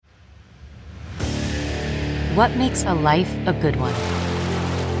What makes a life a good one?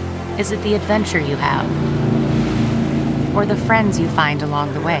 Is it the adventure you have? Or the friends you find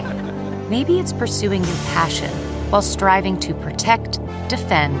along the way? Maybe it's pursuing your passion while striving to protect,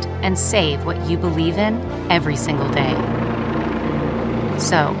 defend, and save what you believe in every single day.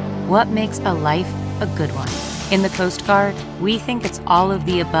 So, what makes a life a good one? In the Coast Guard, we think it's all of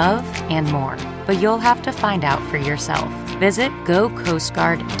the above and more, but you'll have to find out for yourself. Visit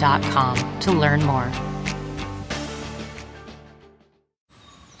gocoastguard.com to learn more.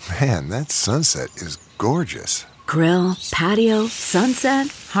 Man, that sunset is gorgeous. Grill, patio, sunset.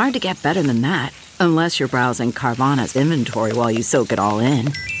 Hard to get better than that. Unless you're browsing Carvana's inventory while you soak it all in.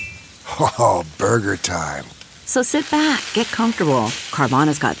 Oh, burger time. So sit back, get comfortable.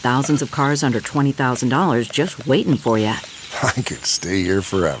 Carvana's got thousands of cars under $20,000 just waiting for you. I could stay here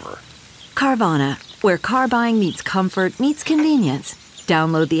forever. Carvana, where car buying meets comfort meets convenience.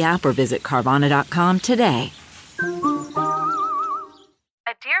 Download the app or visit Carvana.com today.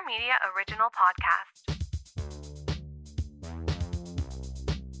 A Dear Media original podcast.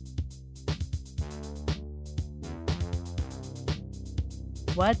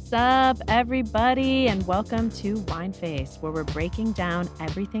 What's up, everybody, and welcome to Wine Face, where we're breaking down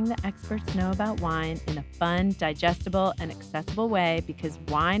everything the experts know about wine in a fun, digestible, and accessible way, because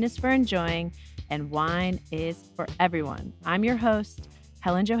wine is for enjoying and wine is for everyone. I'm your host,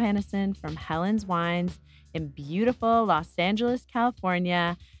 Helen Johannesson from Helen's Wines in beautiful Los Angeles,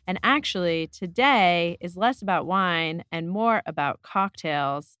 California. And actually, today is less about wine and more about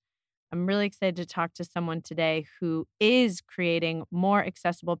cocktails. I'm really excited to talk to someone today who is creating more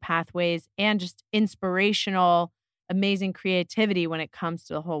accessible pathways and just inspirational, amazing creativity when it comes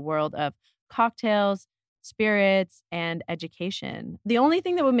to the whole world of cocktails, spirits, and education. The only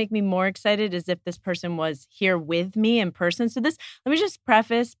thing that would make me more excited is if this person was here with me in person. So let me just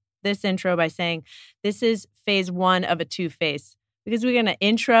preface this intro by saying this is phase one of a two-phase. Because we're going to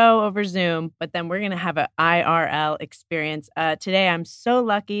intro over Zoom, but then we're going to have an IRL experience. Today, I'm so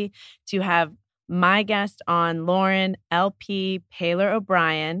lucky to have my guest on, Lauren LP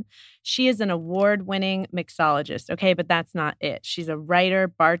Paylor-O'Brien. She is an award-winning mixologist, okay? But that's not it. She's a writer,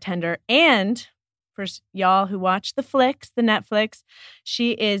 bartender, and for y'all who watch the Netflix,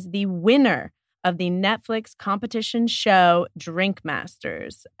 she is the winner of the Netflix competition show Drink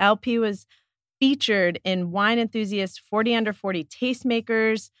Masters. LP was featured in Wine Enthusiast 40 Under 40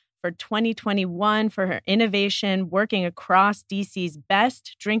 Tastemakers for 2021 for her innovation working across DC's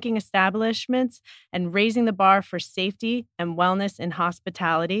best drinking establishments and raising the bar for safety and wellness in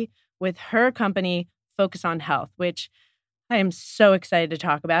hospitality with her company Focus on Health, which I am so excited to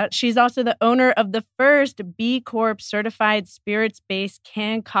talk about. She's also the owner of the first B Corp certified spirits-based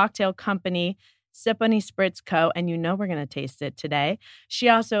canned cocktail company, Sippany Spritz Co., and you know we're going to taste it today. She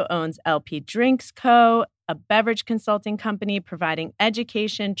also owns LP Drinks Co., a beverage consulting company providing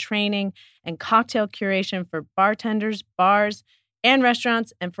education, training, and cocktail curation for bartenders, bars, and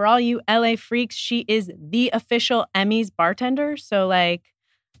restaurants. And for all you LA freaks, she is the official Emmys bartender. So it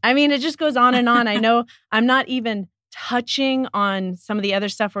just goes on and on. I know I'm not even touching on some of the other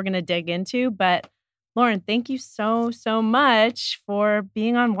stuff we're going to dig into, but Lauren, thank you so much for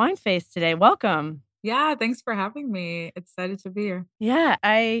being on Wine Face today. Welcome. Yeah, thanks for having me. Excited to be here. Yeah,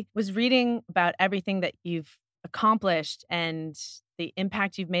 I was reading about everything that you've accomplished and the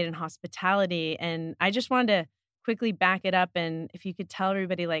impact you've made in hospitality. And I just wanted to quickly back it up. And if you could tell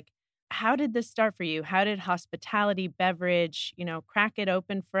everybody, how did this start for you? How did hospitality, beverage, crack it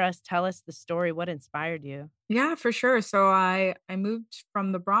open for us? Tell us the story. What inspired you? Yeah, for sure. So I moved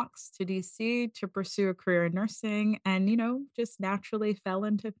from the Bronx to DC to pursue a career in nursing and, just naturally fell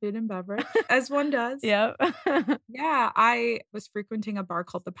into food and beverage as one does. Yep. Yeah, I was frequenting a bar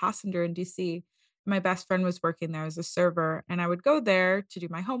called The Passenger in DC. My best friend was working there as a server, and I would go there to do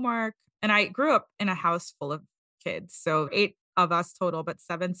my homework. And I grew up in a house full of kids. So 8 of us total, but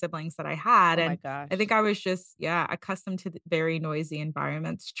 7 siblings that I had. Oh my And gosh. I think I was just, accustomed to the very noisy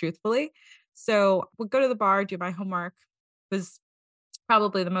environments, truthfully. So would go to the bar, do my homework. Was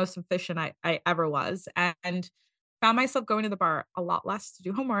probably the most efficient I ever was. And found myself going to the bar a lot less to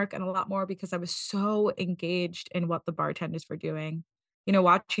do homework and a lot more because I was so engaged in what the bartenders were doing.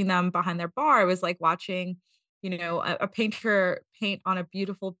 Watching them behind their bar was like watching a painter paint on a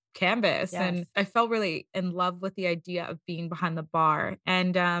beautiful canvas. Yes. And I felt really in love with the idea of being behind the bar.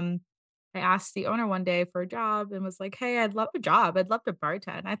 And I asked the owner one day for a job and was like, hey, I'd love a job. I'd love to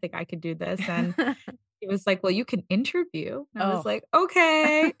bartend. I think I could do this. And he was like, well, you can interview. And I was like,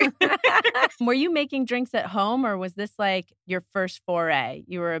 okay. Were you making drinks at home or was this your first foray?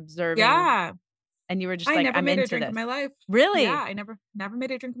 You were observing? Yeah. And you were just I like, never I'm made a into drink in this. my life. Yeah, Really? I never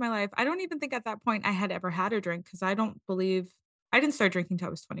made a drink in my life. I don't even think at that point I had ever had a drink because I don't believe I didn't start drinking till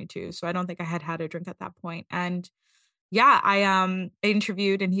I was 22. So I don't think I had had a drink at that point. And yeah, I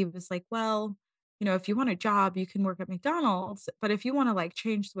interviewed and he was like, "Well, if you want a job, you can work at McDonald's, but if you want to like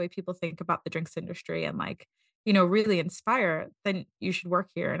change the way people think about the drinks industry and like, really inspire, then you should work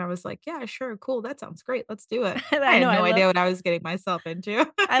here." And I was like, "Yeah, sure, cool. That sounds great. Let's do it." I I had know. no idea what I was getting myself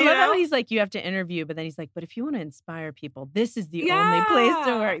into, I you love how know? he's like, you have to interview, but then he's like, but if you want to inspire people, this is the only place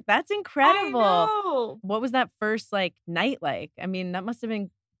to Yeah. work. That's I incredible. know. What was that first like night like? I mean, that must have been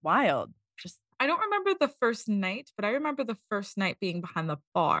wild. Just I don't remember the first night, but I remember the first night being behind the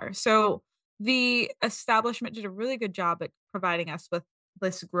bar. So the establishment did a really good job at providing us with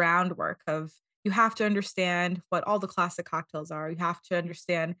this groundwork of you have to understand what all the classic cocktails are. You have to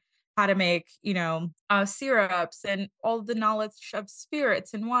understand how to make, syrups and all the knowledge of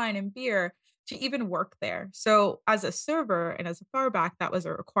spirits and wine and beer to even work there. So as a server and as a bar back, that was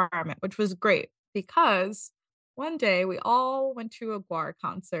a requirement, which was great because one day we all went to a Guar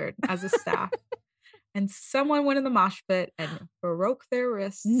concert as a staff and someone went in the mosh pit and broke their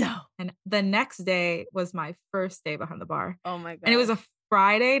wrists. no. And the next day was my first day behind the bar. Oh my And it was God. a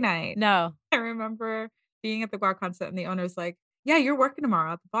Friday night. No. I remember being at the Guar concert and the owner's like, "Yeah, you're working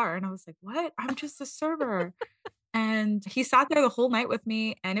tomorrow at the bar." And I was like, "What? I'm just a server." And he sat there the whole night with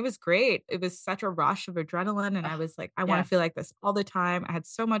me and it was great. It was such a rush of adrenaline. And I Ugh, was like, I want to yes. feel like this all the time. I had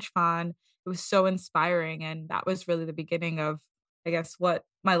so much fun. It was so inspiring. And that was really the beginning of, I guess, what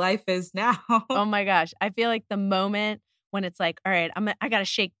my life is now. Oh my gosh. I feel like the moment when it's like, all right, I got to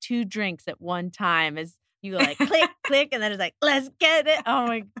shake 2 drinks at one time is you go like click, click, and then it's like, let's get it. Oh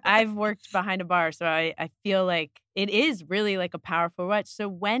my, I've worked behind a bar. So I feel like it is really like a powerful watch. So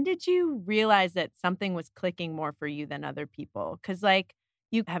when did you realize that something was clicking more for you than other people? Because like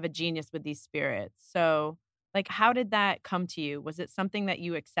you have a genius with these spirits. So like, how did that come to you? Was it something that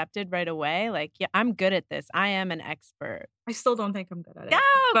you accepted right away? Like, yeah, I'm good at this. I am an expert. I still don't think I'm good at it.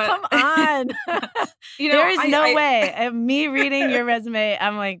 Oh, But come on. There is no I way. Me reading your resume,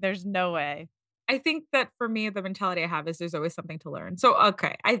 I'm like, there's no way. I think that for me, the mentality I have is there's always something to learn. So,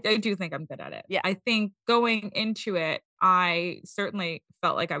 okay, I do think I'm good at it. Yeah. I think going into it, I certainly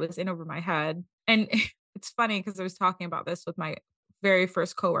felt like I was in over my head. And it's funny because I was talking about this with my very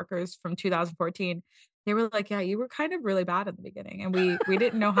first coworkers from 2014. They were like, "Yeah, you were kind of really bad in the beginning, and we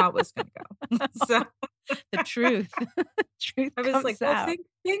didn't know how it was going to go." So The truth. Truth I was like, comes "Well, out.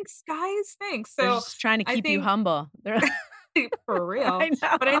 thanks, guys, thanks." They're So just trying to I keep you think humble. They're for real. I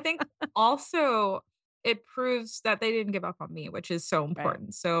know. But I think also it proves that they didn't give up on me, which is so Right.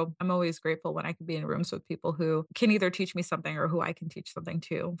 important. So I'm always grateful when I can be in rooms with people who can either teach me something or who I can teach something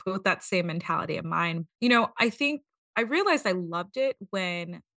to with that same mentality in mind. I think I realized I loved it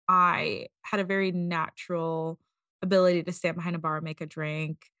when I had a very natural ability to stand behind a bar and make a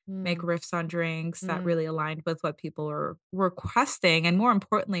drink, make Mm, riffs on drinks that mm, really aligned with what people were requesting. And more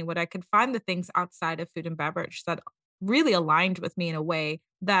importantly, what I could find the things outside of food and beverage that really aligned with me in a way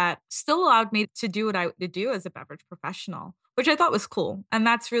that still allowed me to do what I would do as a beverage professional, which I thought was cool. And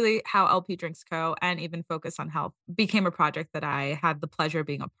that's really how LP Drinks Co. and even Focus on Health became a project that I had the pleasure of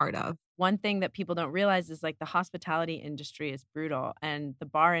being a part of. One thing that people don't realize is like the hospitality industry is brutal and the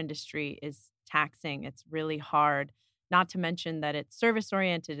bar industry is taxing. It's really hard. Not to mention that it's service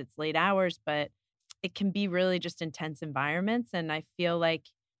oriented, it's late hours, but it can be really just intense environments. And I feel like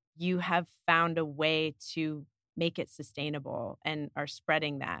you have found a way to make it sustainable and are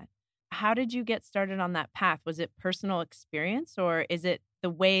spreading that. How did you get started on that path? Was it personal experience or is it the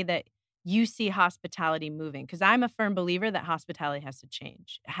way that you see hospitality moving? Because I'm a firm believer that hospitality has to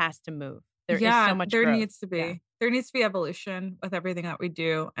change. It has to move. There is so Yeah, much there growth. needs to Yeah. be. There needs to be evolution with everything that we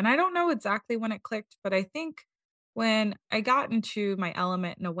do. And I don't know exactly when it clicked, but I think when I got into my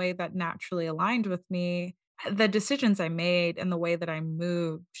element in a way that naturally aligned with me, the decisions I made and the way that I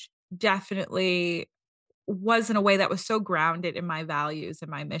moved definitely was in a way that was so grounded in my values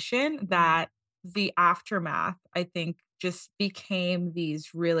and my mission Mm, that the aftermath, I think, just became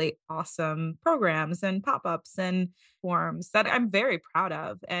these really awesome programs and pop-ups and forums that I'm very proud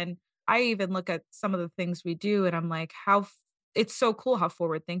of. And I even look at some of the things we do and I'm like, it's so cool how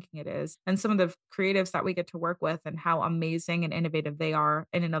forward thinking it is. And some of the creatives that we get to work with and how amazing and innovative they are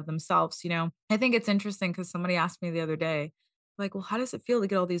in and of themselves. I think it's interesting because somebody asked me the other day, like, well, how does it feel to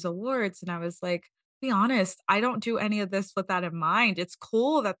get all these awards? And I was like, be honest, I don't do any of this with that in mind. It's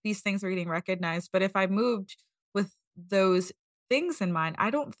cool that these things are getting recognized, but if I moved with those things in mind, I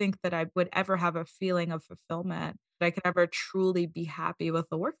don't think that I would ever have a feeling of fulfillment, that I could ever truly be happy with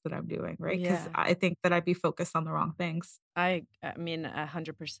the work that I'm doing, right? Because yeah. I think that I'd be focused on the wrong things. I mean,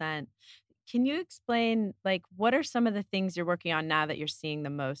 100%. Can you explain, like, what are some of the things you're working on now that you're seeing the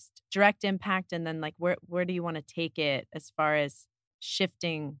most direct impact? And then, like, where do you want to take it as far as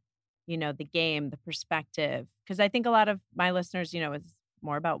shifting, the game, the perspective? Because I think a lot of my listeners, is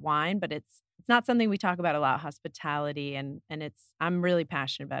more about wine, but it's not something we talk about a lot, hospitality, and I'm really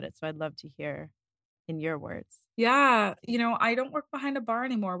passionate about it. So I'd love to hear in your words. Yeah, I don't work behind a bar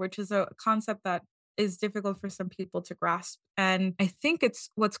anymore, which is a concept that is difficult for some people to grasp. And I think it's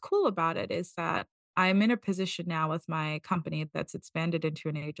what's cool about it is that I'm in a position now with my company that's expanded into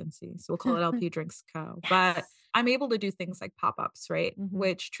an agency. So we'll call it LP Drinks Co. But Yes. I'm able to do things like pop-ups, right? Mhm.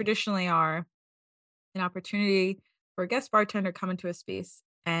 Which traditionally are an opportunity for a guest bartender to come into a space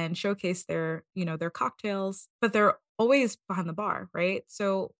and showcase their cocktails, but they're always behind the bar, right?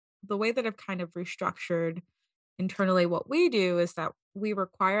 So the way that I've kind of restructured internally what we do is that we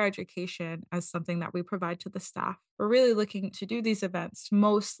require education as something that we provide to the staff. We're really looking to do these events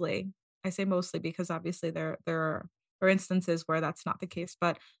mostly. I say mostly because obviously there are instances where that's not the case,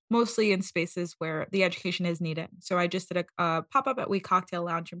 but mostly in spaces where the education is needed. So I just did a pop-up at We Cocktail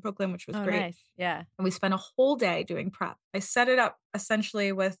Lounge in Brooklyn, which was Oh, great. nice. Yeah. And we spent a whole day doing prep. I set it up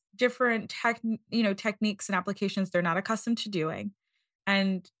essentially with different techniques and applications they're not accustomed to doing.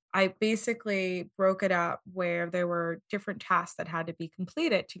 And I basically broke it up where there were different tasks that had to be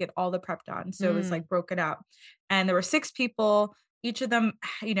completed to get all the prep done. So it was Mm. like broken up. And there were 6 people, each of them,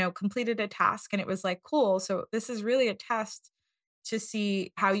 completed a task. And it was like, cool. So this is really a test to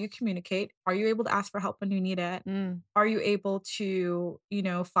see how you communicate. Are you able to ask for help when you need it? Mm. Are you able to,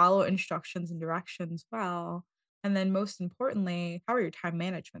 follow instructions and directions well? And then most importantly, how are your time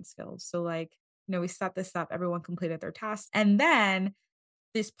management skills? So like, we set this up, everyone completed their tasks. And then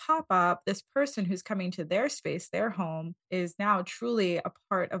this pop-up, this person who's coming to their space, their home, is now truly a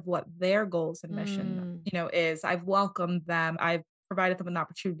part of what their goals and mission, Mm. is. I've welcomed them. I've provided them an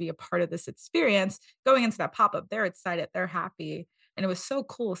opportunity to be a part of this experience. Going into that pop-up, they're excited, they're happy. And it was so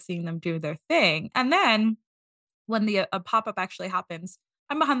cool seeing them do their thing. And then when the a pop-up actually happens,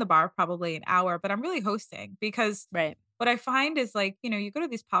 I'm behind the bar probably an hour, but I'm really hosting because Right. what I find is like, you go to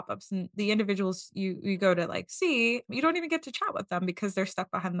these pop-ups and the individuals you go to like see, you don't even get to chat with them because they're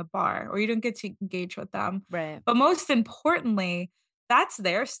stuck behind the bar or you don't get to engage with them. Right. But most importantly, that's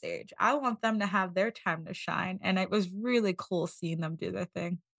their stage. I want them to have their time to shine. And it was really cool seeing them do their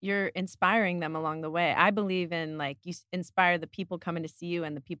thing. You're inspiring them along the way. I believe in, like, you inspire the people coming to see you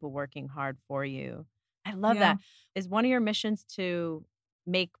and the people working hard for you. I love Yeah. that. Is one of your missions to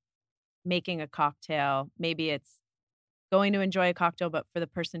making a cocktail? Maybe it's going to enjoy a cocktail, but for the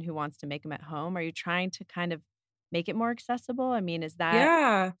person who wants to make them at home, are you trying to kind of make it more accessible? I mean, is that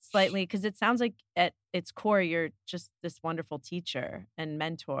Yeah. slightly, because it sounds like at its core, you're just this wonderful teacher and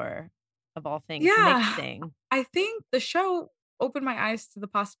mentor of all things Yeah. mixing. I think the show opened my eyes to the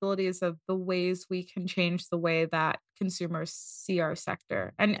possibilities of the ways we can change the way that consumers see our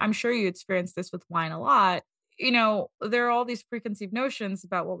sector. And Yeah. I'm sure you experience this with wine a lot. There are all these preconceived notions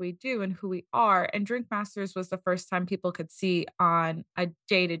about what we do and who we are. And Drink Masters was the first time people could see on a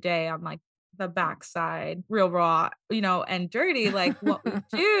day to day on like the backside, real raw, and dirty, like what we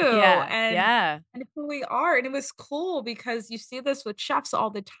do Yeah. Yeah. and who we are. And it was cool because you see this with chefs all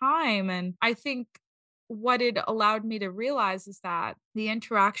the time. And I think what it allowed me to realize is that the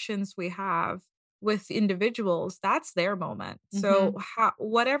interactions we have with individuals, that's their moment. So Mhm.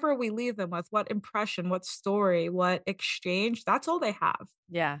 whatever we leave them with, what impression, what story, what exchange, that's all they have.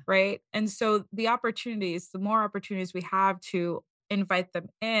 Yeah. Right. And so the more opportunities we have to invite them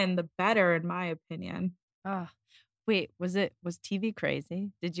in, the better, in my opinion. Oh, wait, was TV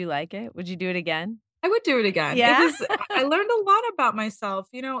crazy? Did you like it? Would you do it again? I would do it again. Yeah. I learned a lot about myself.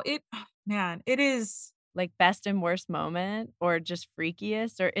 Man, it is. Like best and worst moment or just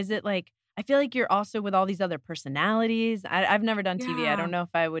freakiest? Or is it like, I feel like you're also with all these other personalities. I've never done TV. I Yeah. don't know if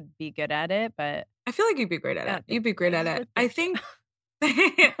I would be good at it, but I feel like you'd be great at it. You'd be great at it. I thank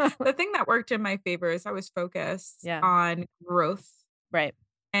think you. the thing that worked in my favor is I was focused Yeah. on growth Right.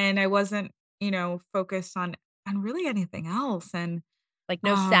 and I wasn't, focused on really anything else. And Like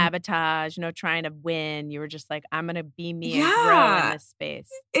no sabotage, no trying to win. You were just like, I'm going to be me and grow in yeah, this space.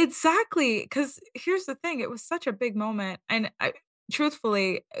 exactly. Because here's the thing, it was such a big moment. And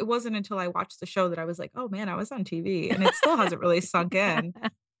truthfully, it wasn't until I watched the show that I was like, oh man, I was on TV and it still hasn't really sunk in. It's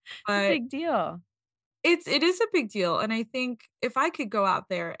a But big deal. it is a big deal, and I think if I could go out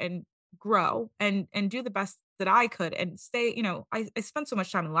there and grow and do the best that I could and stay, I spent so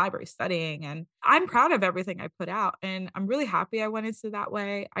much time in the library studying, and I'm proud of everything I put out, and I'm really happy I went into that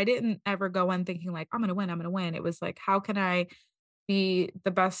way. I didn't ever go in thinking like, I'm gonna win, I'm gonna win. It was like, how can I be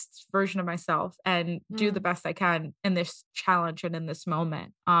the best version of myself and do the Mm. best I can in this challenge and in this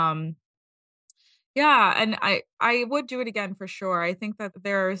moment? Yeah, and I would do it again for sure. I think that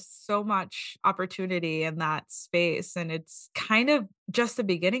there's so much opportunity in that space, and it's kind of just the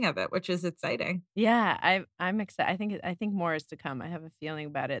beginning of it, which is exciting. Yeah, I'm excited. I think more is to come. I have a feeling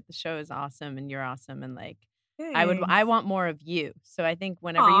about it. The show is awesome and you're awesome and like I Thanks. want more of you. So I think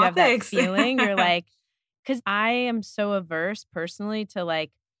whenever you Aw, have that thanks. feeling, you're like cuz I am so averse personally to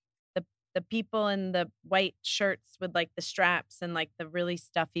like the the people in the white shirts with like the straps and like the really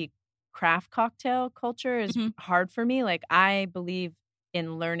stuffy craft cocktail culture is Mhm. hard for me. Like I believe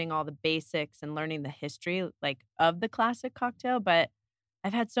in learning all the basics and learning the history like of the classic cocktail, but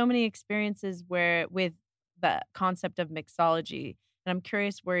I've had so many experiences where with the concept of mixology, and I'm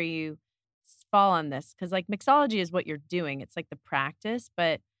curious where you fall on this because like mixology is what you're doing. It's like the practice,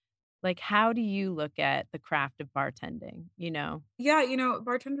 but like how do you look at the craft of bartending, you know? Yeah,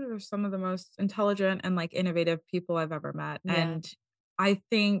 bartenders are some of the most intelligent and, like, innovative people I've ever met, Yeah. and I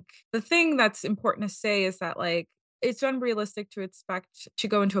think the thing that's important to say is that, like, it's unrealistic to expect to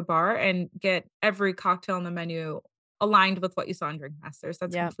go into a bar and get every cocktail on the menu aligned with what you saw in Drink Masters.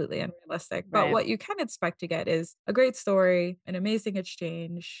 That's Yeah. completely unrealistic, but Right. what you can expect to get is a great story, an amazing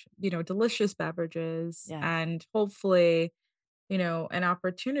exchange, delicious beverages, Yes. and hopefully an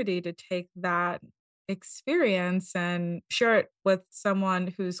opportunity to take that experience and share it with someone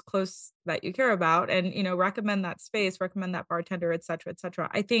who's close that you care about and, recommend that space, recommend that bartender, et cetera, et cetera.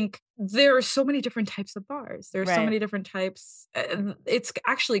 I think there are so many different types of bars. There are so Right. many different types. It's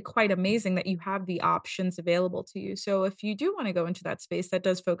actually quite amazing that you have the options available to you. So if you do want to go into that space that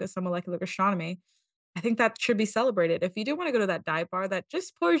does focus on molecular gastronomy, I think that should be celebrated. If you do wanna go to that dive bar that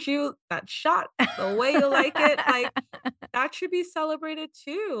just pours you that shot the way you like it, like, that should be celebrated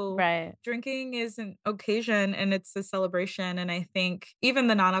too. Right. Drinking is an occasion and it's a celebration, and I think even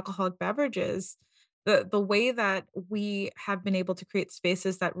the non-alcoholic beverages, the way that we have been able to create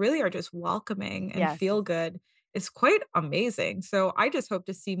spaces that really are just welcoming and Yes. feel good is quite amazing. So I just hope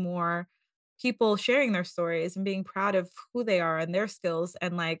to see more people sharing their stories and being proud of who they are and their skills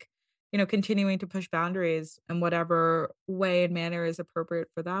and, like, continuing to push boundaries in whatever way and manner is appropriate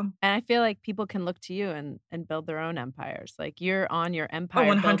for them. And I feel like people can look to you and build their own empires. Like you're on your Oh, empire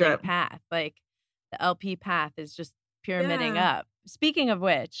building 100. path. Like the LP path is just pyramiding Yeah. up. Speaking of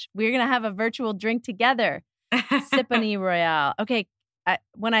which, we're gonna have a virtual drink together. Sippany Royale. Okay,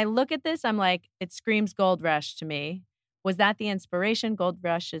 when I look at this, I'm like, it screams Gold Rush to me. Was that the inspiration? Gold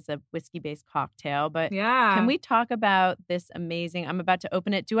Rush is a whiskey-based cocktail, but can Yeah. we talk about this amazing I'm about to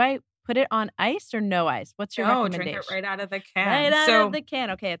open it. Do I put it on ice or no ice? What's your No, drink it recommendation? right out of the Right can. out of So the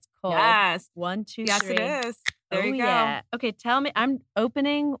can. Okay, it's cold. yes. 1, 2, Yes, it 3. is. There Oh, you go. yeah. Okay, tell me. I'm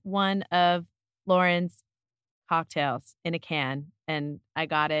opening one of Lauren's cocktails in a can, and I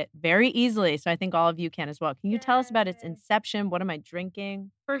got it very easily, so I think all of you can as well. Can you tell us about its Yay. inception? What am I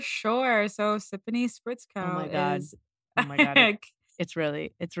drinking? For sure. So Sippany Oh my Spritzko god. is Oh my god, it's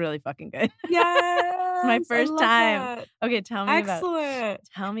really fucking good. It's my Yes, I first love time. that. Okay, Excellent.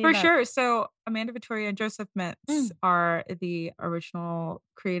 tell me For about sure. So Amanda Vittoria and Joseph Mintz mm, are the original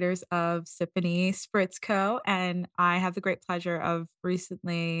creators of Sippany Spritz Co. And I have the great pleasure of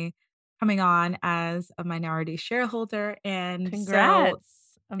recently coming on as a minority shareholder. And so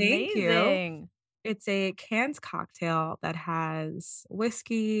congrats. thank you. Amazing. It's a canned cocktail that has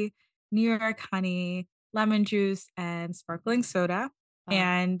whiskey, New York honey, lemon juice, and sparkling soda. Oh,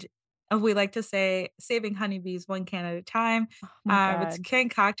 And we like to say, saving honeybees one can at a time. oh my It's a god.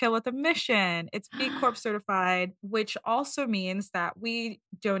 canned cocktail with a mission. It's B Corp certified, which also means that we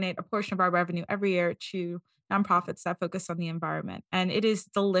donate a portion of our revenue every year to nonprofits that focus on the environment. And it is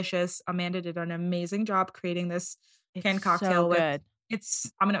delicious. Amanda did an amazing job creating this It's canned so cocktail with good.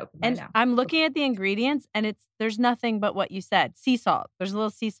 I'm gonna open right And now. I'm looking at the ingredients and there's nothing but what you said. Sea salt. There's a little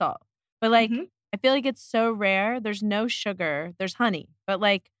sea salt. But like Mhm. I feel like it's so rare. There's no sugar. There's honey. But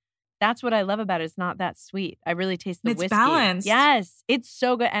like that's what I love about it. It's not that sweet. I really taste And the it's whiskey. balanced. Yes, it's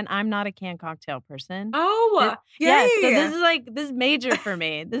so good. And I'm not a canned cocktail person. Oh, Yes, so yay! this is major for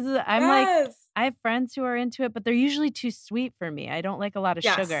me. I'm like Yes. I have friends who are into it, but they're usually too sweet for me. I don't like a lot of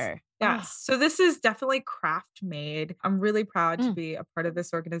Yes. sugar. Oh, Yes. So this is definitely craft made. I'm really proud to mm, be a part of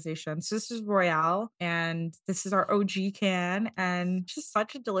this organization. So this is Royale, and this is our OG can, and just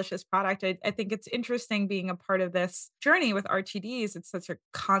such a delicious product. I think it's interesting being a part of this journey with RTDs. It's such a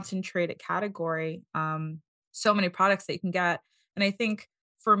concentrated category. So many products that you can get. And I think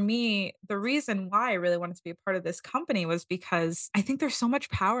for me, the reason why I really wanted to be a part of this company was because I think there's so much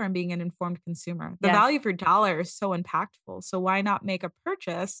power in being an informed consumer. The yes. value of your dollar is so impactful. So why not make a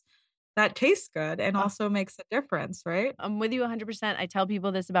purchase that tastes good and Oh, also makes a difference, right? I'm with you 100%. I tell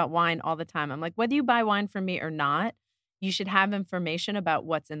people this about wine all the time. I'm like, whether you buy wine from me or not, you should have information about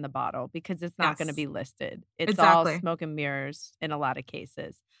what's in the bottle because it's not going to Yes. be listed. It's all Exactly. smoke and mirrors in a lot of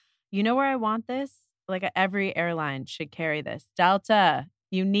cases. You know where I want this? Like every airline should carry this. Delta,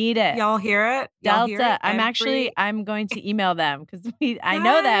 you need it. Y'all hear it? Y'all hear Delta, it? I'm going to email them because I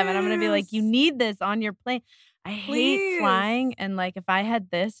know them and I'm going to be like, you Yes. need this on your plane. I hate Please. flying. And like, if I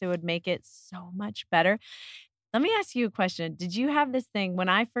had this, it would make it so much better. Let me ask you a question. Did you have this thing when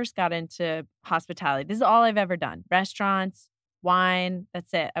I first got into hospitality? This is all I've ever done. Restaurants, wine,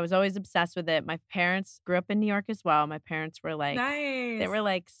 that's it. I was always obsessed with it. My parents grew up in New York as well. My parents were like, they Nice. were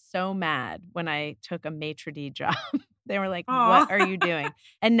like so mad when I took a maitre d' job. They were like, Aw. what are you doing?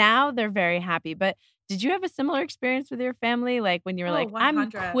 And now they're very happy. But did you have a similar experience with your family? Like when you were Oh, like, I'm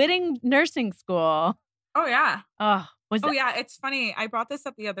 100. quitting nursing school. Oh, yeah. Oh, was Oh, that? yeah. It's funny. I brought this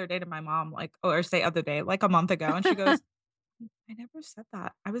up the other day to my mom, like, or say other day, like a month ago. And she goes, I never said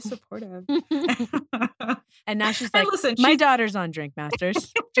that. I was supportive. And now she's And like, listen, my daughter's on Drink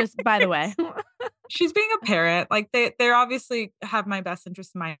Masters. Just by the way. she's being a parent. Like they're obviously have my best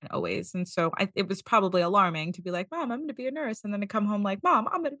interest in mind always. And so it was probably alarming to be like, Mom, I'm going to be a nurse. And then to come home like, Mom,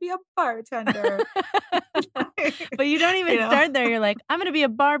 I'm going to be a bartender. But you don't even start there. You're like, I'm going to be a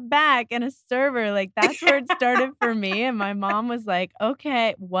bar back and a server. Like that's where it started for me. And my mom was like,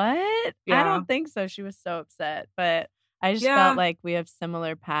 okay, what? I Yeah. don't think so. She was so upset. But I just felt like we have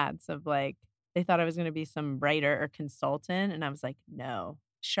similar paths of like, they thought I was going to be some writer or consultant. And I was like, no,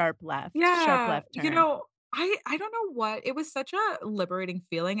 sharp left turn. You know, I don't know what, it was such a liberating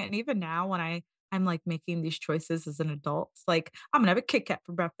feeling. And even now when I'm like making these choices as an adult, it's like, I'm gonna have a Kit Kat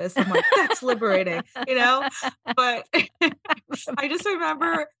for breakfast. I'm like, that's liberating, you know? But I just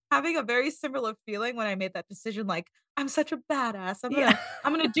remember having a very similar feeling when I made that decision. Like, I'm such a badass.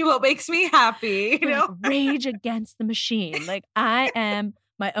 I'm gonna do what makes me happy, you know? Rage against the machine. Like I am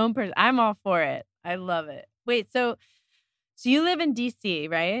my own person. I'm all for it. I love it. Wait, so you live in DC,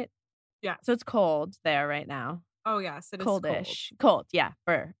 right? Yeah. So it's cold there right now. Oh yes, it is Coldish. Cold, yeah.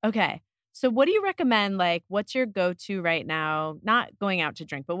 Okay. So what do you recommend? Like, what's your go-to right now? Not going out to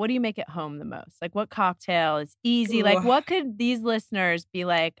drink, but what do you make at home the most? Like, what cocktail is easy? Ooh. Like, what could these listeners be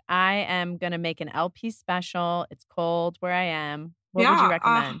like, I am going to make an LP special. It's cold where I am. What would you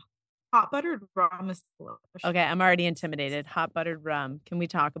recommend? Hot buttered rum is delicious. Okay, I'm already intimidated. Hot buttered rum. Can we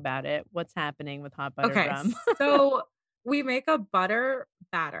talk about it? What's happening with hot buttered rum? So we make a butter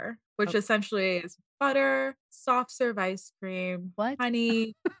batter, which essentially is butter, soft serve ice cream,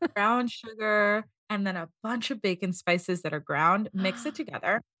 honey, brown sugar, and then a bunch of bacon spices that are ground. Mix it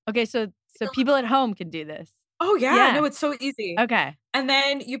together. Okay, so people at home can do this. Oh yeah, no, it's so easy. Okay. And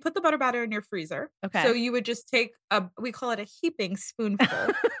then you put the butter batter in your freezer. Okay. So you would just take we call it a heaping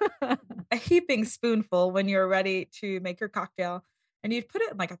spoonful. A heaping spoonful when you're ready to make your cocktail. And you'd put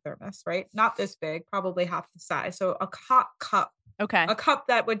it in like a thermos, right? Not this big, probably half the size. So a hot cup. Okay. A cup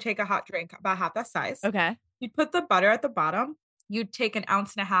that would take a hot drink, about half that size. Okay. You'd put the butter at the bottom. You'd take an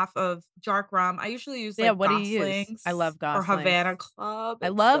ounce and a half of dark rum. I usually use what do you use? I love Goslings. Or Havana Club. I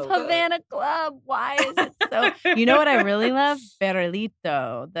love Havana Club. Why is it so? You know what I really love?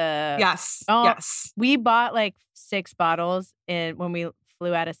 Perlito. Yes. We bought like 6 bottles when we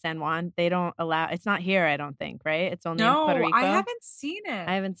flew out of San Juan. They don't allow. It's not here, I don't think. Right? It's only in Puerto Rico. I haven't seen it.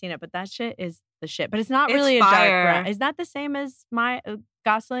 I haven't seen it, but that shit is the shit. But it's not It's really fire. a dark rum. Is that the same as my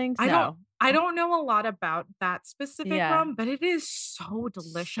Goslings? No. I don't know a lot about that specific rum, but it is so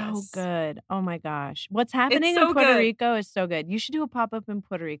delicious. So good. Oh my gosh. What's happening in Puerto Rico is so good. You should do a pop-up in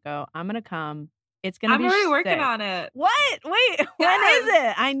Puerto Rico. I'm going to come. It's going to be I'm already working sick. on it. What? Wait, when is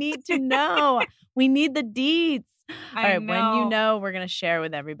it? I need to know. We need the deets. All right, when you know, we're going to share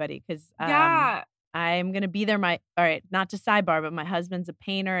with everybody because I'm going to be there. All right, not to sidebar, but my husband's a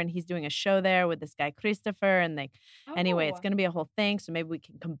painter and he's doing a show there with this guy, Christopher. And anyway, it's going to be a whole thing. So maybe we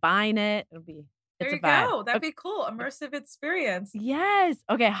can combine it. There you go. That'd be cool. Immersive experience. Yes.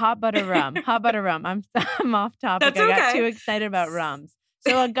 Okay. Hot butter rum. Hot butter rum. I'm off topic. That's I got too excited about rums.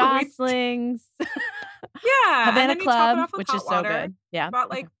 So a Goslings. Havana Club, which is so good. Yeah.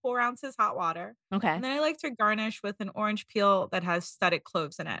 About like 4 ounces hot water. Okay. And then I like to garnish with an orange peel that has studded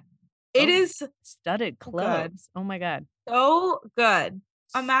cloves in it. It is studded cloves. Oh my God. So good.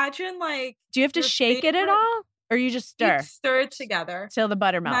 Imagine like. Do you have to shake it at all? Or you just stir? You stir it together. Till the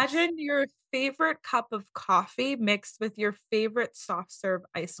butter melts. Imagine your favorite cup of coffee mixed with your favorite soft serve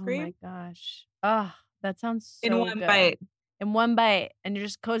ice cream. Oh my gosh. Oh, that sounds so good. In one bite. In one bite. And you're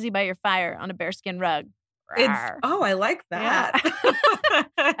just cozy by your fire on a bearskin rug. I like that. Yeah.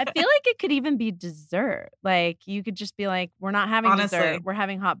 I feel like it could even be dessert. Like you could just be like, we're not having dessert. We're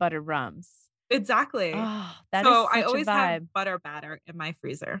having hot buttered rums. Exactly. Oh, that so is such I always a vibe. have butter batter in my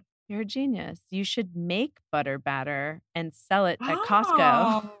freezer. You're a genius. You should make butter batter and sell it at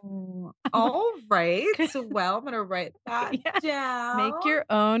Costco. Oh, all right. Well, I'm gonna write that Yeah. down. Make your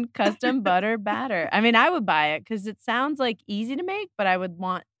own custom butter batter. I mean, I would buy it because it sounds like easy to make, but I would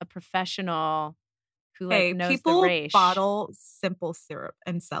want a professional who Hey, knows the people ratio. bottle simple syrup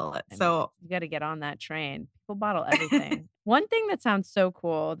and sell it. I mean, So you got to get on that train. People bottle everything. One thing that sounds so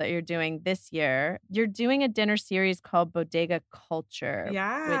cool that you're doing this year, you're doing a dinner series called Bodega Culture, which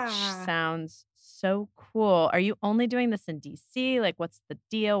yeah. sounds so cool. Are you only doing this in DC? Like, what's the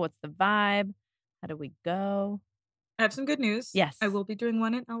deal? What's the vibe? How do we go? I have some good news. Yes. I will be doing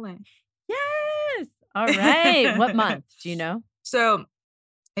one in LA. Yes. All right. What month? Do you know? So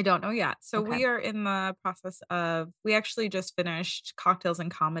I don't know yet. So Okay. we are in the process we actually just finished Cocktails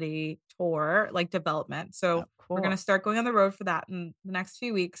and Comedy tour, like development. So cool. we're going to start going on the road for that in the next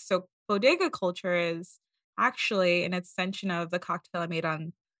few weeks. So Bodega Culture is actually an extension of the cocktail I made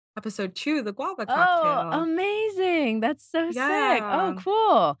on episode 2, the guava cocktail. Oh, amazing. That's so sick. Yeah. Oh,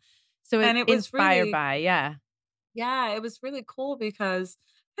 cool. So And it was inspired really- by, yeah. Yeah, it was really cool because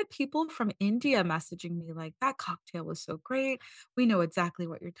I had people from India messaging me like, that cocktail was so great. We know exactly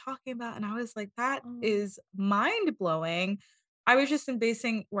what you're talking about. And I was like, that is mind blowing. I was just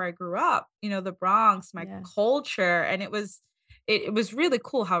embracing where I grew up, the Bronx, my culture. And it was really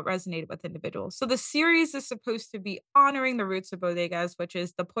cool how it resonated with individuals. So the series is supposed to be honoring the roots of bodegas, which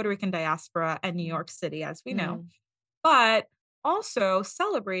is the Puerto Rican diaspora and New York City, as we know, but also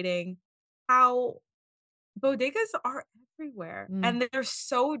celebrating how bodegas are everywhere and they're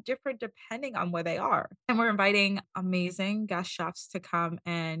so different depending on where they are. And we're inviting amazing guest chefs to come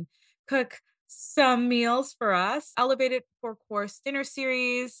and cook some meals for us. Elevated 4-course dinner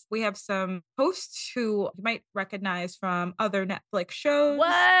series. We have some hosts who you might recognize from other Netflix shows. What?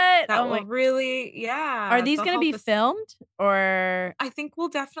 That will really, yeah. Are these going to be filmed or? I think we'll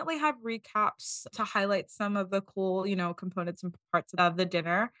definitely have recaps to highlight some of the cool, components and parts of the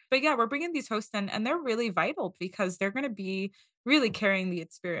dinner. But yeah, we're bringing these hosts in and they're really vital because they're going to be really carrying the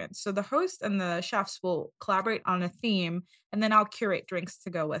experience. So the host and the chefs will collaborate on a theme and then I'll curate drinks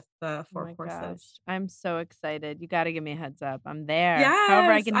to go with the 4 courses. Gosh, I'm so excited. You got to give me a heads up. I'm there. Yes,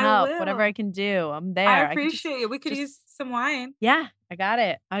 however I can help, will. Whatever I can do, I'm there. I appreciate it. We could use some wine. Yeah, I got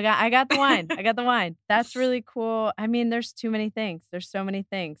it. I got the wine. I got the wine. That's really cool. I mean, there's too many things. There's so many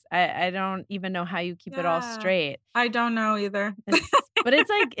things. I don't even know how you keep it all straight. I don't know either. But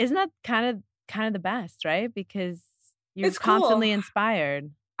it's like, isn't that kind of the best, right? Because you're it's constantly cool.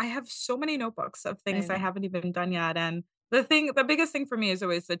 Inspired. I have so many notebooks of things I haven't even done yet. And the biggest thing for me is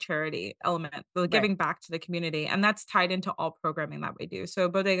always the charity element, the giving back to the community. And that's tied into all programming that we do. So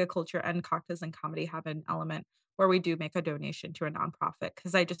Bodega Culture and Cocktails and Comedy have an element where we do make a donation to a nonprofit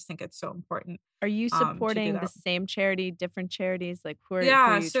because I just think it's so important. Are you supporting the same charity, different charities? Like who are you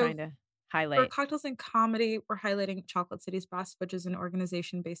trying to highlight? For Cocktails and Comedy, we're highlighting Chocolate Cities Best, which is an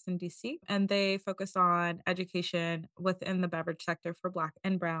organization based in DC. And they focus on education within the beverage sector for Black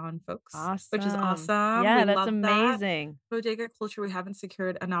and Brown folks, which is awesome. Yeah, we that's love amazing. That. Bodega Culture, we haven't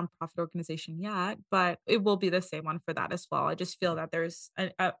secured a nonprofit organization yet, but it will be the same one for that as well. I just feel that there's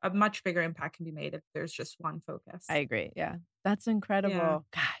a much bigger impact can be made if there's just one focus. I agree. Yeah, that's incredible. Yeah.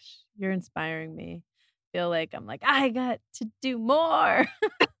 Gosh, you're inspiring me. Feel like I'm like, I got to do more.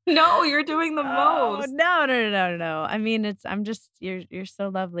 No, you're doing the most. No. I mean, you're so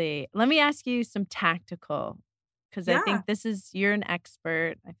lovely. Let me ask you some tactical, because I think you're an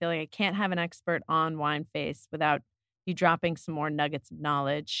expert. I feel like I can't have an expert on Wine Face without you dropping some more nuggets of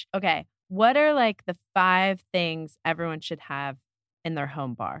knowledge. Okay. What are like the 5 things everyone should have in their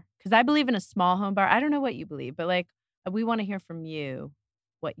home bar? Because I believe in a small home bar. I don't know what you believe, but like, we want to hear from you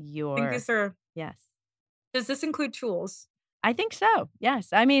what your... I think these are... Yes. Does this include tools? I think so. Yes.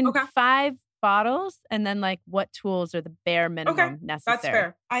 I mean, 5 bottles and then like what tools are the bare minimum necessary. That's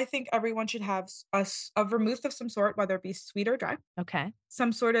fair. I think everyone should have a vermouth of some sort, whether it be sweet or dry. Okay.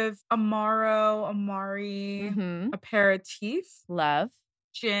 Some sort of Amari aperitif. Love.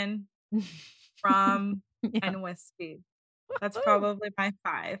 Gin, rum, and whiskey. That's probably my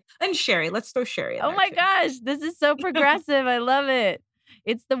 5. And sherry. Let's throw sherry in there my too. Gosh. This is so progressive. I love it.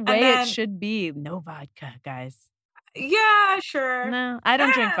 It's the way it should be. No vodka, guys. Yeah, sure. No, I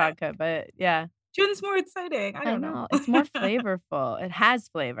don't drink vodka, but yeah. Gin's more exciting. I don't know. It's more flavorful. It has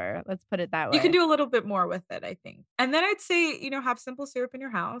flavor. Let's put it that way. You can do a little bit more with it, I think. And then I'd say, have simple syrup in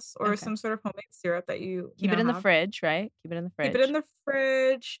your house or some sort of homemade syrup that you keep it in the fridge, right? Keep it in the fridge. Keep it in the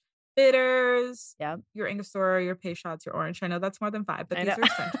fridge. bitters, Yep. your Angostura, your Peychaud's, your orange. I know that's more than 5, but I these know. are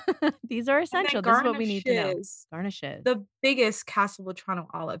essential. These are And then essential. This is what we need to know. garnishes, Garnishes. the biggest Castle Letrano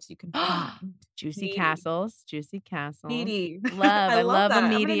olives you can find. Juicy Meaty. castles. Juicy castles. Meaty. Love. I love a that. I'm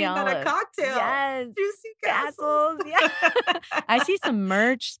gonna meaty name that a olive. cocktail. Yes. Juicy Castles. castles. Yeah. I see some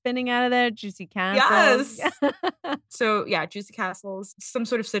merch spinning out of there. Juicy castles. Yes. So yeah, juicy castles, some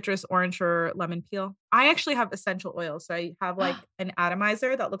sort of citrus, orange or lemon peel. I actually have essential oils. So I have like an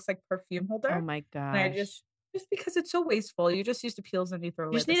atomizer that looks like perfume holder. Oh my gosh. And I just because it's so wasteful, you just use the peels and you throw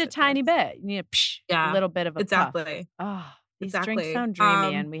away. You just the need a tiny citrus. bit. You need a little bit of a puff. Exactly. Oh, these Exactly. drinks sound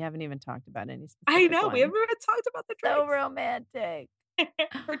dreamy, and we haven't even talked about any specific I know. We ones. haven't even talked about the drinks. So romantic.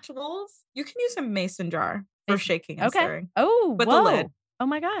 For tools, you can use a mason jar for shaking and Okay. stirring. Oh, With whoa. the lid. Oh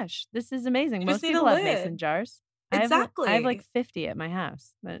my gosh. This is amazing. You Most just need people a have mason lid. jars. Exactly. I have like 50 at my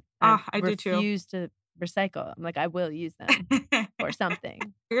house, but I do too. refuse to recycle. I'm like, I will use them or something.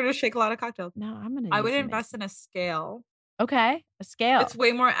 You're gonna shake a lot of cocktails. No, I'm gonna. I use would a invest mason. in a scale. Okay, a scale. It's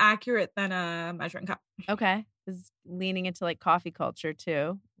way more accurate than a measuring cup. Okay, this is leaning into like coffee culture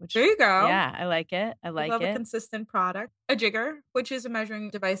too. Which There you go. Yeah, I like it. I like love it. a consistent product. A jigger, which is a measuring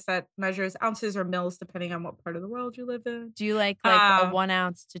device that measures ounces or mils depending on what part of the world you live in. Do you like a 1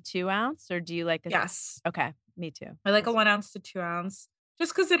 ounce to 2 ounce, or do you like a? Yes. Okay, me too. I like a 1 ounce to 2 ounce.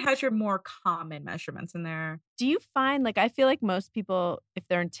 Just because it has your more common measurements in there. Do you find, like, I feel like most people, if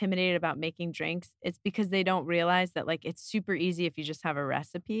they're intimidated about making drinks, it's because they don't realize that, like, it's super easy if you just have a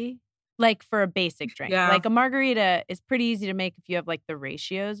recipe, like, for a basic drink. Yeah. Like, a margarita is pretty easy to make if you have, like, the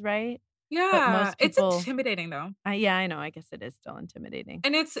ratios, right? Yeah. most people- It's intimidating though. Yeah, I know. I guess it is still intimidating.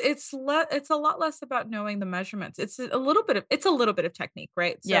 And it's a lot less about knowing the measurements. It's a little bit of technique,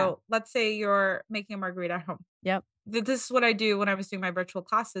 right? So Yeah. let's say you're making a margarita at home. Yep. This is what I do when I was doing my virtual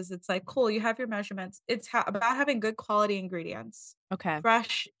classes. It's like, cool, you have your measurements. It's about having good quality ingredients, Okay.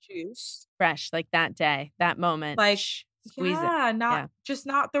 fresh juice. Fresh, like that day, that moment. Like, squeeze it.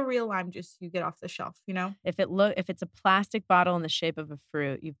 Not the real lime juice you get off the shelf, you know? If it's a plastic bottle in the shape of a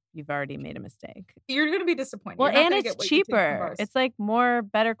fruit, you've already made a mistake. You're going to be disappointed. Well, You're not and gonna it's get what you think from cheaper. bars. It's like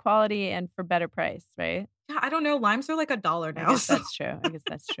better quality and for better price, right? Yeah, I don't know. Limes are like $1 now. I guess so that's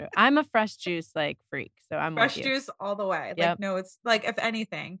true. I'm a fresh juice like freak, so I'm fresh with you. juice all the way. Yep. Like, no, it's like, if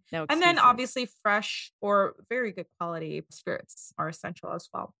anything. No And then excuses. obviously fresh or very good quality spirits are essential as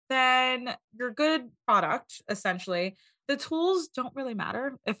well. Then your good product, essentially. The tools don't really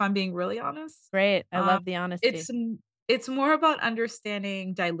matter, if I'm being really honest. Great. I love the honesty. It's more about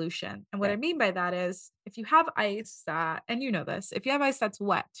understanding dilution. And what I Right. mean by that is if you have ice and you know this, if you have ice that's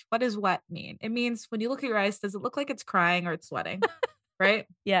wet, what does wet mean? It means when you look at your ice, does it look like it's crying or it's sweating? Right?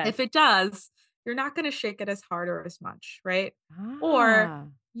 Yeah. If it does, you're not going to shake it as hard or as much, right? Or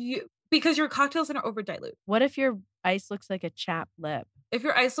because your cocktail's going to over dilute. What if your ice looks like a chapped lip? If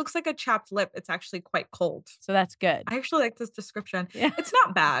your ice looks like a chapped lip, it's actually quite cold. So that's good. I actually like this description. Yeah. It's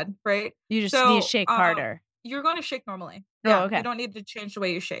not bad, right? You just need to shake harder. You're going to shake normally. Oh, Yeah, okay. You don't need to change the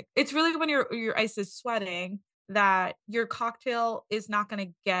way you shake. It's really when your ice is sweating that your cocktail is not going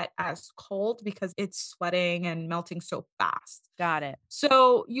to get as cold because it's sweating and melting so fast. Got it.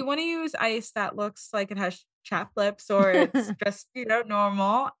 So you want to use ice that looks like it has chapped lips or it's just,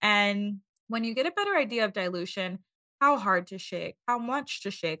 normal. And when you get a better idea of dilution, how hard to shake, how much to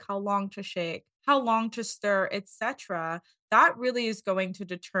shake, how long to shake, how long to stir, etc., that really is going to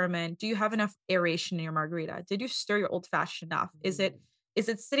determine, do you have enough aeration in your margarita? Did you stir your old fashioned enough? Is it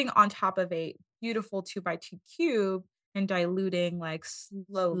sitting on top of a beautiful 2x2 cube and diluting like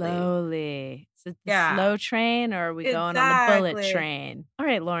slowly? Is it the slow train, or are we going on the bullet Exactly. train? All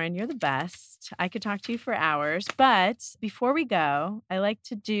right, Lauren, you're the best. I could talk to you for hours, but before we go, I like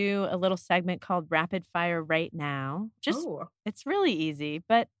to do a little segment called Rapid Fire Right Now. It's really easy,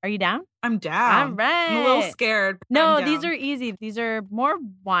 but are you down? I'm down. All right. I'm a little scared. but No, I'm these down. are easy. These are more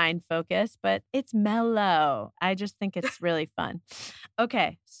wine focused, but it's mellow. I just think it's really fun.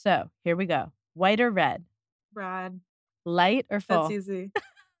 Okay, so here we go. White or red? Brad. Light or full? That's easy.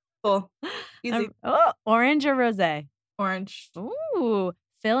 Full. Easy. Orange or rosé? Orange. Ooh,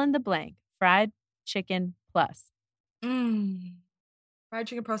 fill in the blank. Fried chicken plus. Fried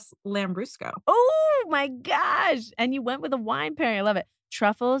chicken plus Lambrusco. Oh my gosh. And you went with a wine pairing. I love it.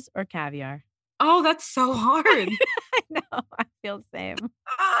 Truffles or caviar? Oh, that's so hard. I know. I feel the same.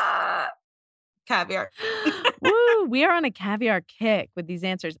 Caviar. Woo. We are on a caviar kick with these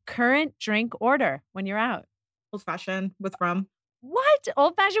answers. Current drink order when you're out. Old fashioned with rum. What?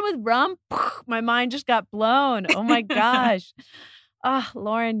 Old fashioned with rum? My mind just got blown. Oh my gosh.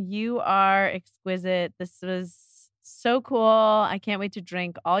 Lauren, you are exquisite. This was so cool. I can't wait to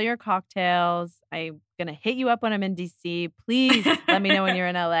drink all your cocktails. I'm going to hit you up when I'm in DC. Please let me know when you're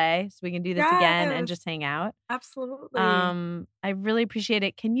in LA so we can do this again and just hang out. Absolutely. I really appreciate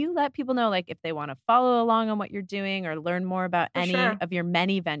it. Can you let people know, like, if they want to follow along on what you're doing or learn more about any of your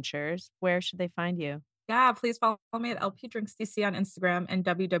many ventures, where should they find you? Yeah, please follow me at LP Drinks DC on Instagram and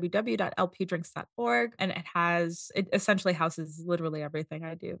www.lpdrinks.org. And it essentially houses literally everything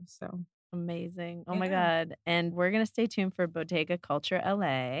I do. So amazing. Oh my God. And we're going to stay tuned for Bodega Culture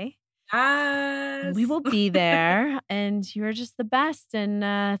LA. Yes. We will be there. And you're just the best. And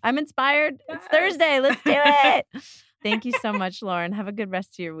I'm inspired. Yes. It's Thursday. Let's do it. Thank you so much, Lauren. Have a good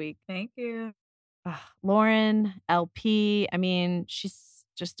rest of your week. Thank you. Lauren, LP. I mean, she's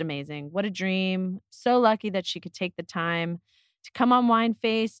just amazing. What a dream. So lucky that she could take the time to come on Wine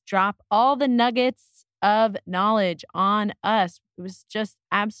Face, drop all the nuggets of knowledge on us. It was just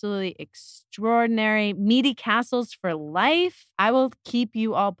absolutely extraordinary. Meaty castles for life. I will keep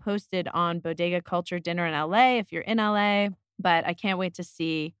you all posted on Bodega Culture Dinner in LA if you're in LA, but I can't wait to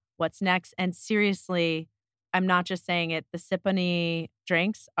see what's next. And seriously, I'm not just saying it. The Siponi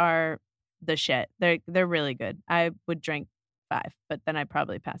drinks are the shit. They're really good. I would drink 5, but then I'd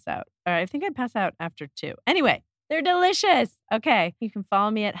probably pass out. Or I think I'd pass out after 2. Anyway, they're delicious. Okay. You can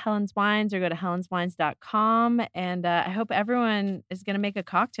follow me at Helen's Wines or go to helenswines.com. And I hope everyone is going to make a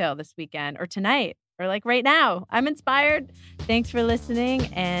cocktail this weekend or tonight or like right now. I'm inspired. Thanks for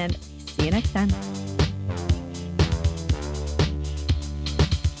listening and see you next time.